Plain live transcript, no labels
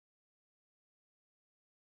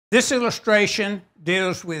This illustration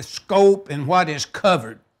deals with scope and what is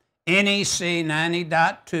covered. NEC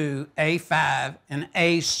 90.2, A5, and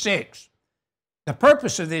A6. The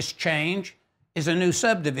purpose of this change is a new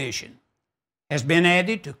subdivision has been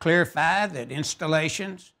added to clarify that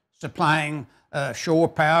installations supplying shore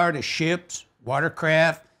power to ships,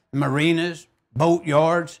 watercraft, marinas, boat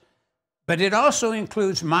yards, but it also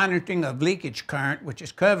includes monitoring of leakage current, which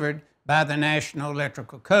is covered by the National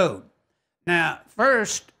Electrical Code. Now,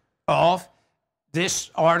 first off, this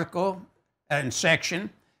article and section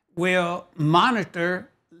will monitor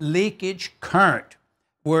leakage current,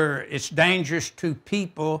 where it's dangerous to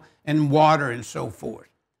people and water and so forth.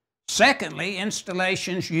 Secondly,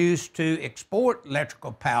 installations used to export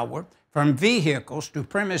electrical power from vehicles to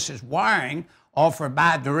premises wiring or for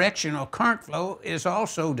bidirectional current flow is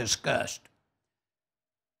also discussed.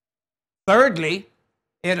 Thirdly,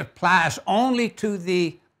 it applies only to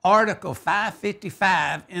the Article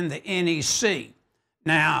 555 in the NEC.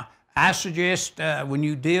 Now, I suggest when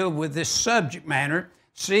you deal with this subject matter,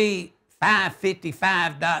 see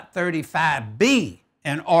 555.35b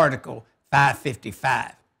in Article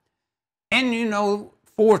 555. And you know,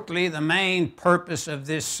 fourthly, the main purpose of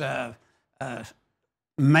this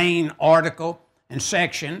main article and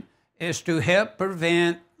section is to help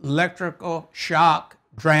prevent electrical shock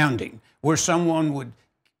drowning, where someone would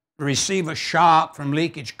receive a shock from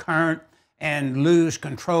leakage current and lose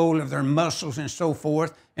control of their muscles and so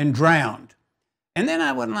forth and drowned. And then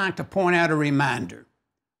I would like to point out a reminder.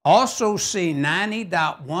 Also see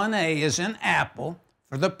 90.1a is in Apple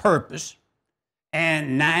for the purpose,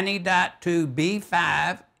 and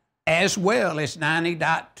 90.2b5 as well as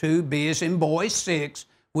 90.2b is in boy 6,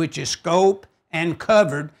 which is scope and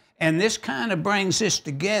covered. And this kind of brings this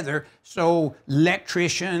together so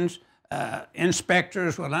electricians,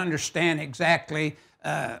 inspectors will understand exactly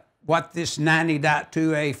what this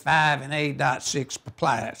 90.2A5 and A.6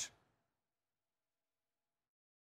 applies.